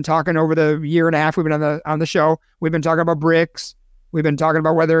 Obviously we've been talking over the year and a half we've been on the show. We've been talking about BRICS. We've been talking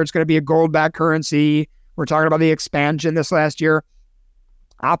about whether it's going to be a gold-backed currency. We're talking about the expansion this last year.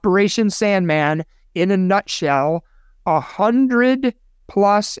 Operation Sandman, in a nutshell, 100+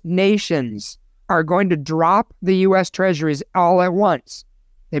 nations are going to drop the U.S. treasuries all at once.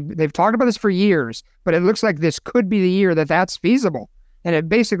 They've talked about this for years, but it looks like this could be the year that's feasible. And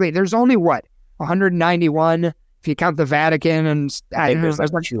there's only 191 if you count the Vatican, and I think there's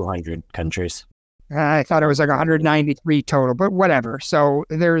like 200 countries. I thought it was like 193 total, but whatever. So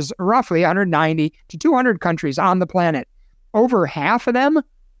there's roughly 190 to 200 countries on the planet. Over half of them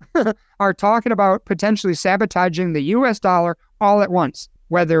are talking about potentially sabotaging the US dollar all at once.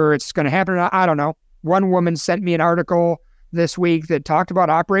 Whether it's going to happen or not, I don't know. One woman sent me an article this week that talked about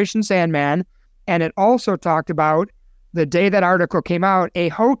Operation Sandman, and it also talked about, the day that article came out, a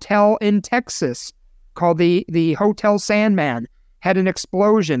hotel in Texas called the Hotel Sandman had an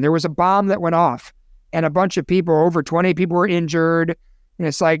explosion. There was a bomb that went off, and a bunch of people, over 20 people, were injured. And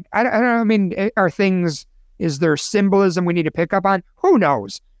it's like, I don't know. I mean, is there symbolism we need to pick up on? Who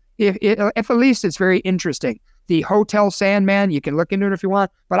knows? If at least it's very interesting. The Hotel Sandman, you can look into it if you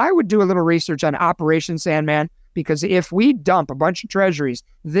want, but I would do a little research on Operation Sandman, because if we dump a bunch of treasuries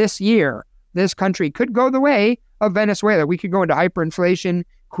this year, this country could go the way of Venezuela. We could go into hyperinflation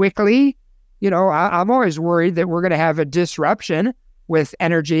quickly. I'm always worried that we're going to have a disruption with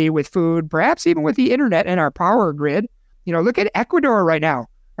energy, with food, perhaps even with the internet and our power grid. Look at Ecuador right now.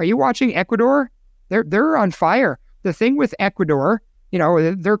 Are you watching Ecuador? They're on fire. The thing with Ecuador,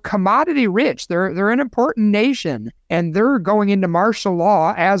 they're commodity rich. They're an important nation, and they're going into martial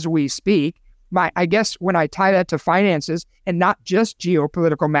law as we speak. I guess when I tie that to finances and not just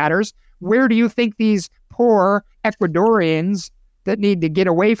geopolitical matters, where do you think these poor Ecuadorians that need to get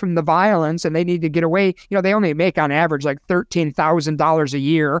away from the violence, and they need to get away, they only make on average like $13,000 a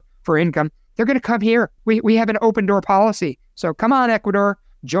year for income. They're going to come here. We have an open door policy. So come on, Ecuador,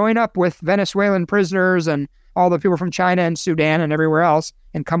 join up with Venezuelan prisoners and all the people from China and Sudan and everywhere else,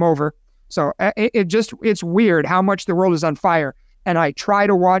 and come over. So it's weird how much the world is on fire. And I try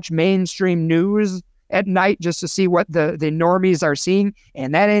to watch mainstream news at night just to see what the normies are seeing,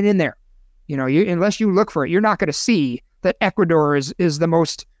 and that ain't in there. Unless you look for it, you're not going to see that Ecuador is the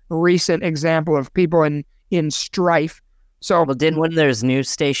most recent example of people in strife. So, well, didn't one of those news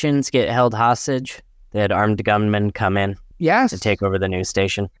stations get held hostage? They had armed gunmen come in yes, to take over the news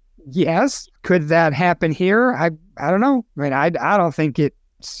station. Yes. Could that happen here? I don't know. I mean, I don't think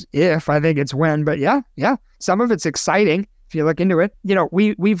it's if. I think it's when. But yeah. Some of it's exciting if you look into it.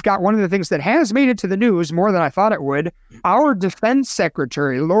 We've got one of the things that has made it to the news more than I thought it would. Our defense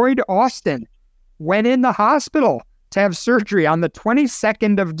secretary, Lloyd Austin, went in the hospital to have surgery on the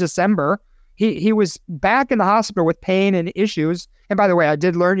 22nd of December. He was back in the hospital with pain and issues. And by the way, I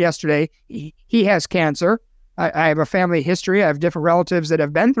did learn yesterday, he has cancer. I have a family history. I have different relatives that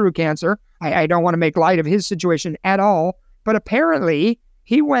have been through cancer. I don't want to make light of his situation at all. But apparently,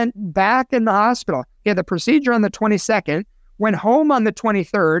 He went back in the hospital. He had the procedure on the 22nd, went home on the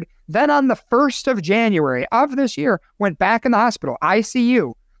 23rd, then on the 1st of January of this year, went back in the hospital,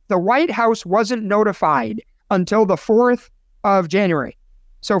 ICU. The White House wasn't notified until the 4th of January.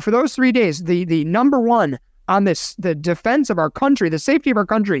 So for those 3 days, the number one on this, the defense of our country, the safety of our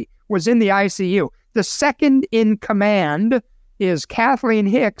country, was in the ICU. The second in command is Kathleen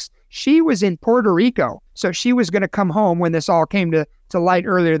Hicks. She was in Puerto Rico. So she was going to come home when this all came to light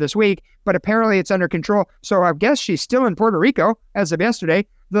earlier this week, but apparently it's under control. So I guess she's still in Puerto Rico as of yesterday.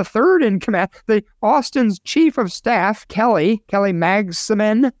 The third in command, the Austin's chief of staff, Kelly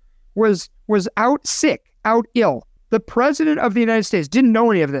Magsamen, was out sick, out ill. The president of the United States didn't know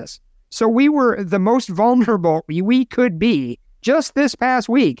any of this. So we were the most vulnerable we could be just this past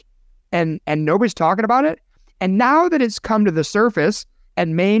week, and nobody's talking about it. And now that it's come to the surface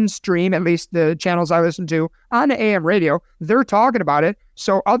and mainstream, at least the channels I listen to on AM radio, they're talking about it.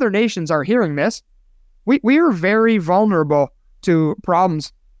 So other nations are hearing this. We are very vulnerable to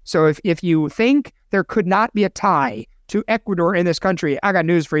problems. So if you think there could not be a tie to Ecuador in this country, I got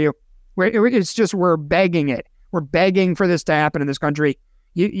news for you. It's just we're begging it. We're begging for this to happen in this country.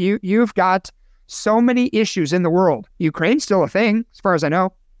 You've got so many issues in the world. Ukraine's still a thing, as far as I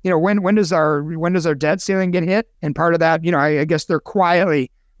know. When does our debt ceiling get hit? And part of that, I guess they're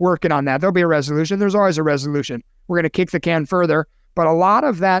quietly working on that. There'll be a resolution. There's always a resolution. We're going to kick the can further. But a lot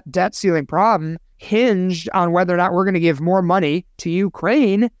of that debt ceiling problem hinged on whether or not we're going to give more money to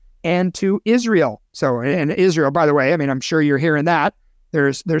Ukraine and to Israel. So, and Israel, by the way, I mean, I'm sure you're hearing that.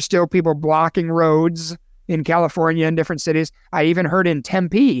 There's still people blocking roads in California and different cities. I even heard in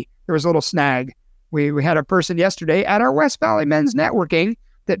Tempe, there was a little snag. We had a person yesterday at our West Valley Men's Networking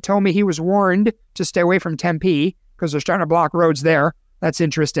that told me he was warned to stay away from Tempe because they're starting to block roads there. That's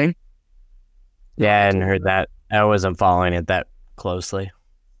interesting. Yeah, I hadn't heard that. I wasn't following it that closely.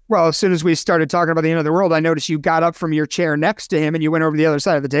 Well, as soon as we started talking about the end of the world, I noticed you got up from your chair next to him and you went over to the other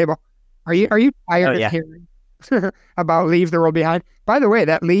side of the table. Are you tired of hearing about Leave the World Behind? By the way,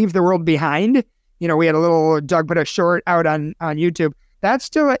 that Leave the World Behind, we had a little, Doug put a short out on YouTube. That's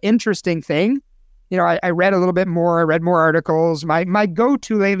still an interesting thing. I read a little bit more. I read more articles. My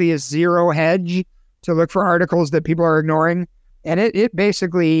go-to lately is Zero Hedge to look for articles that people are ignoring. And it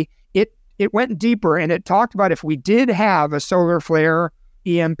basically, it went deeper and it talked about if we did have a solar flare,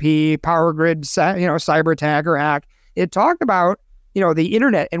 EMP, power grid, cyber attack or hack, it talked about, the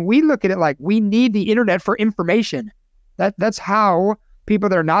internet. And we look at it like we need the internet for information. That's how people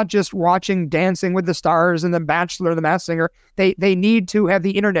that are not just watching Dancing with the Stars and The Bachelor, The Masked Singer, they need to have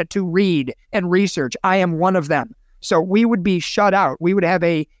the internet to read and research. I am one of them. So we would be shut out. We would have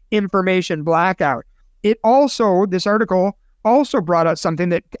a information blackout. This article also brought out something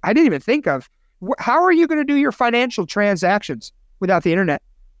that I didn't even think of. How are you going to do your financial transactions without the internet?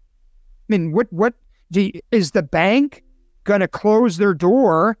 I mean, is the bank going to close their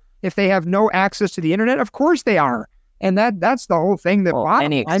door if they have no access to the internet? Of course they are. And that's the whole thing.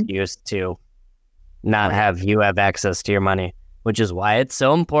 Any excuse to not have you have access to your money, which is why it's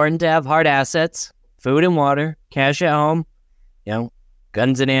so important to have hard assets, food and water, cash at home,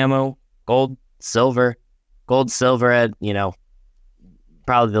 guns and ammo, gold, silver at,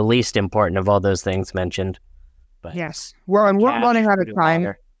 probably the least important of all those things mentioned. But yes. Well, and we're running out of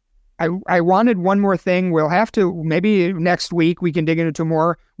time. I wanted one more thing. We'll have to, maybe next week we can dig into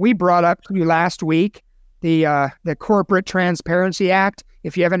more. We brought up to you last week the Corporate Transparency Act.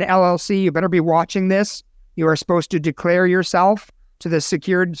 If you have an LLC, you better be watching this. You are supposed to declare yourself to the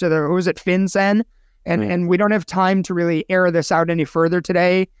FinCEN? And we don't have time to really air this out any further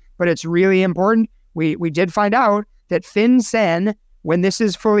today, but it's really important. We did find out that FinCEN, when this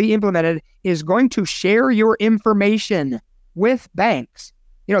is fully implemented, is going to share your information with banks.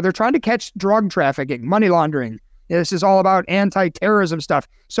 They're trying to catch drug trafficking, money laundering. This is all about anti-terrorism stuff.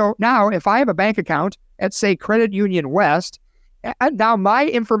 So now if I have a bank account at, say, Credit Union West, now my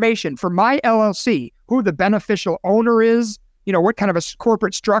information for my LLC, who the beneficial owner is, what kind of a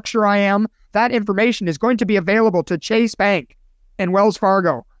corporate structure I am, that information is going to be available to Chase Bank and Wells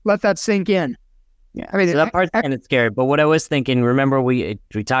Fargo. Let that sink in. Yeah, I mean, so that part's kind of scary. But what I was thinking, remember we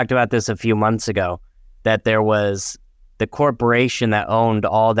talked about this a few months ago, that there was the corporation that owned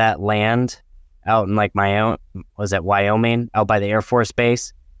all that land out in Wyoming, out by the Air Force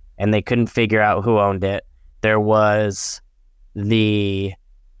Base, and they couldn't figure out who owned it. There was that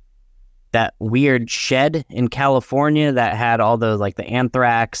weird shed in California that had all those the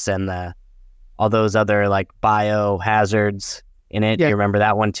anthrax and all those other biohazards in it. Yeah. You remember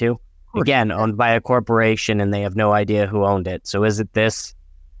that one too? Again, owned by a corporation, and they have no idea who owned it. So is it this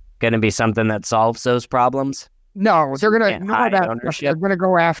going to be something that solves those problems? No, they're going to ignore that. Ownership. They're going to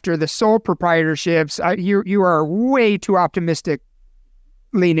go after the sole proprietorships. You are way too optimistic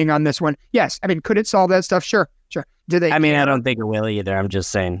leaning on this one. Yes, I mean, could it solve that stuff? Sure. Do they? I mean, I don't think it will either. I'm just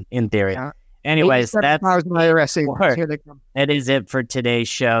saying, in theory. Yeah. Anyways, that's IRS. Here they come. That is it for today's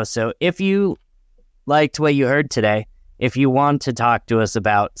show. So if you liked what you heard today, if you want to talk to us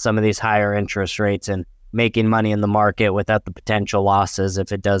about some of these higher interest rates and making money in the market without the potential losses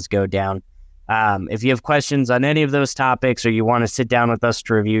if it does go down, if you have questions on any of those topics or you want to sit down with us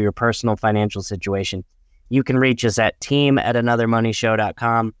to review your personal financial situation, you can reach us at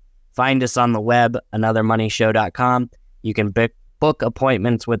team@anothermoneyshow.com. Find us on the web, anothermoneyshow.com. You can book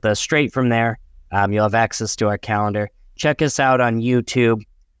appointments with us straight from there. You'll have access to our calendar. Check us out on YouTube.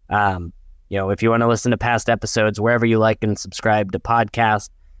 If you want to listen to past episodes, wherever you like and subscribe to podcasts,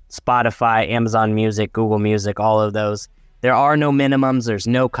 Spotify, Amazon Music, Google Music, all of those. There are no minimums. There's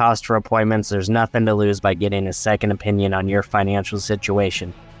no cost for appointments. There's nothing to lose by getting a second opinion on your financial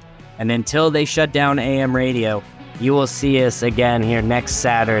situation. And until they shut down AM radio, you will see us again here next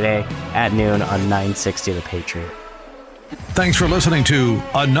Saturday at noon on 960 The Patriot. Thanks for listening to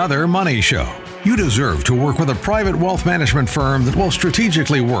Another Money Show. You deserve to work with a private wealth management firm that will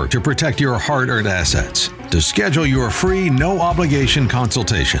strategically work to protect your hard-earned assets. To schedule your free, no-obligation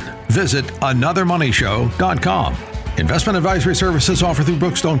consultation, visit anothermoneyshow.com. Investment advisory services offered through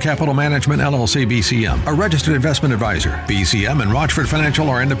Brookstone Capital Management, LLC, BCM, a registered investment advisor. BCM and Rochford Financial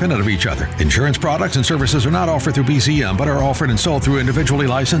are independent of each other. Insurance products and services are not offered through BCM, but are offered and sold through individually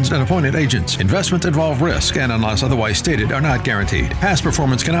licensed and appointed agents. Investments involve risk and, unless otherwise stated, are not guaranteed. Past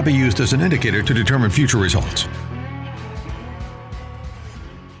performance cannot be used as an indicator to determine future results.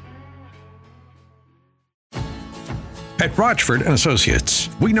 At Rochford & Associates,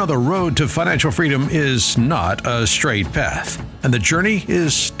 we know the road to financial freedom is not a straight path, and the journey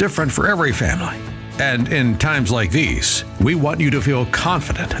is different for every family. And in times like these, we want you to feel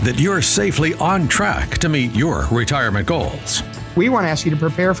confident that you're safely on track to meet your retirement goals. We want to ask you to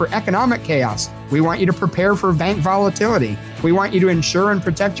prepare for economic chaos. We want you to prepare for bank volatility. We want you to insure and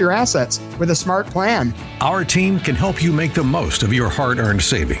protect your assets with a smart plan. Our team can help you make the most of your hard-earned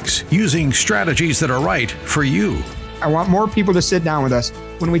savings using strategies that are right for you. I want more people to sit down with us.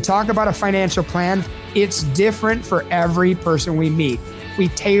 When we talk about a financial plan, it's different for every person we meet. We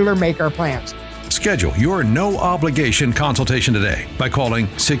tailor-make our plans. Schedule your no-obligation consultation today by calling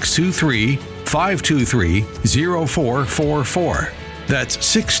 623-523-0444. That's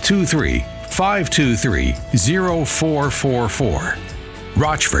 623-523-0444.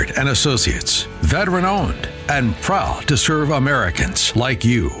 Rochford & Associates, veteran-owned and proud to serve Americans like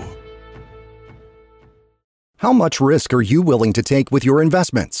you. How much risk are you willing to take with your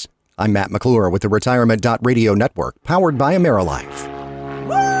investments? I'm Matt McClure with the Retirement.radio network, powered by AmeriLife.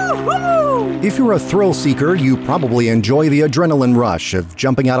 If you're a thrill seeker, you probably enjoy the adrenaline rush of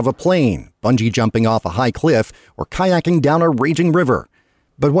jumping out of a plane, bungee jumping off a high cliff, or kayaking down a raging river.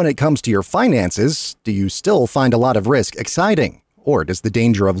 But when it comes to your finances, do you still find a lot of risk exciting? Or does the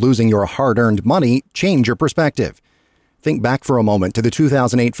danger of losing your hard-earned money change your perspective? Think back for a moment to the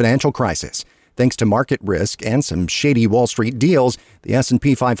 2008 financial crisis. Thanks to market risk and some shady Wall Street deals, the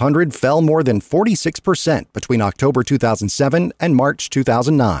S&P 500 fell more than 46% between October 2007 and March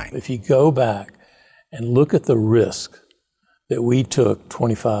 2009. If you go back and look at the risk that we took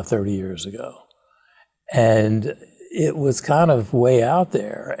 25, 30 years ago, and it was kind of way out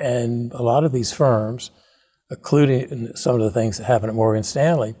there, and a lot of these firms, including some of the things that happened at Morgan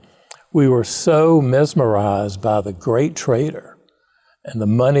Stanley, we were so mesmerized by the great trader and the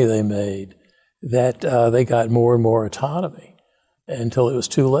money they made that they got more and more autonomy until it was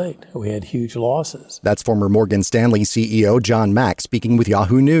too late. We had huge losses. That's former Morgan Stanley CEO John Mack speaking with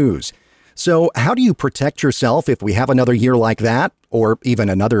Yahoo News. So how do you protect yourself if we have another year like that, or even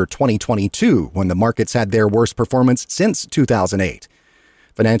another 2022 when the markets had their worst performance since 2008?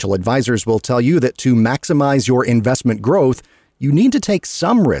 Financial advisors will tell you that to maximize your investment growth, you need to take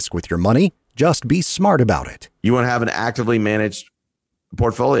some risk with your money. Just be smart about it. You want to have an actively managed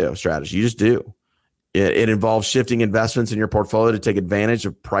portfolio strategy. You just do. It involves shifting investments in your portfolio to take advantage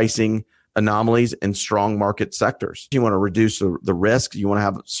of pricing anomalies in strong market sectors. You want to reduce the risk. You want to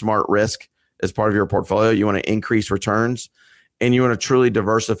have smart risk as part of your portfolio. You want to increase returns, and you want to truly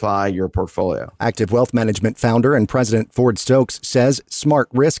diversify your portfolio. Active Wealth Management founder and president Ford Stokes says smart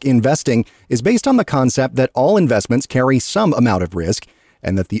risk investing is based on the concept that all investments carry some amount of risk,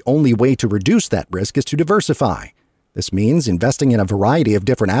 and that the only way to reduce that risk is to diversify. This means investing in a variety of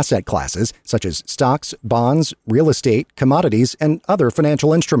different asset classes, such as stocks, bonds, real estate, commodities, and other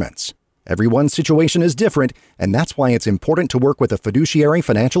financial instruments. Everyone's situation is different, and that's why it's important to work with a fiduciary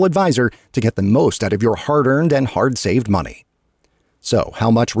financial advisor to get the most out of your hard-earned and hard-saved money. So,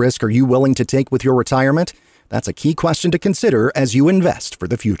 how much risk are you willing to take with your retirement? That's a key question to consider as you invest for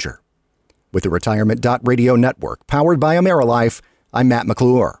the future. With the Retirement.Radio Network, powered by AmeriLife, I'm Matt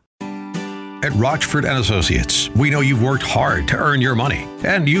McClure. At Rochford & Associates, we know you've worked hard to earn your money,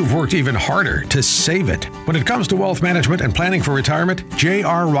 and you've worked even harder to save it. When it comes to wealth management and planning for retirement,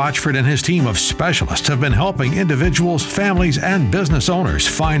 J.R. Rochford and his team of specialists have been helping individuals, families, and business owners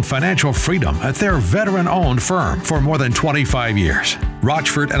find financial freedom at their veteran-owned firm for more than 25 years.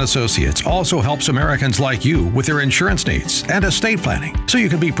 Rochford & Associates also helps Americans like you with their insurance needs and estate planning, so you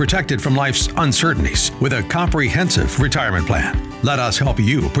can be protected from life's uncertainties with a comprehensive retirement plan. Let us help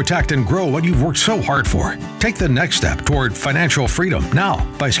you protect and grow what you've worked so hard for. Take the next step toward financial freedom now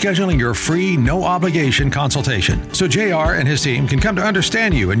by scheduling your free, no-obligation consultation so JR and his team can come to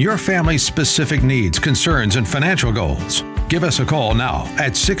understand you and your family's specific needs, concerns, and financial goals. Give us a call now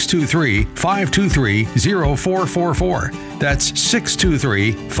at 623-523-0444. That's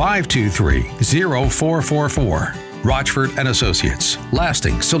 623-523-0444. Rochford & Associates.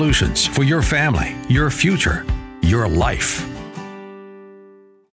 Lasting solutions for your family, your future, your life.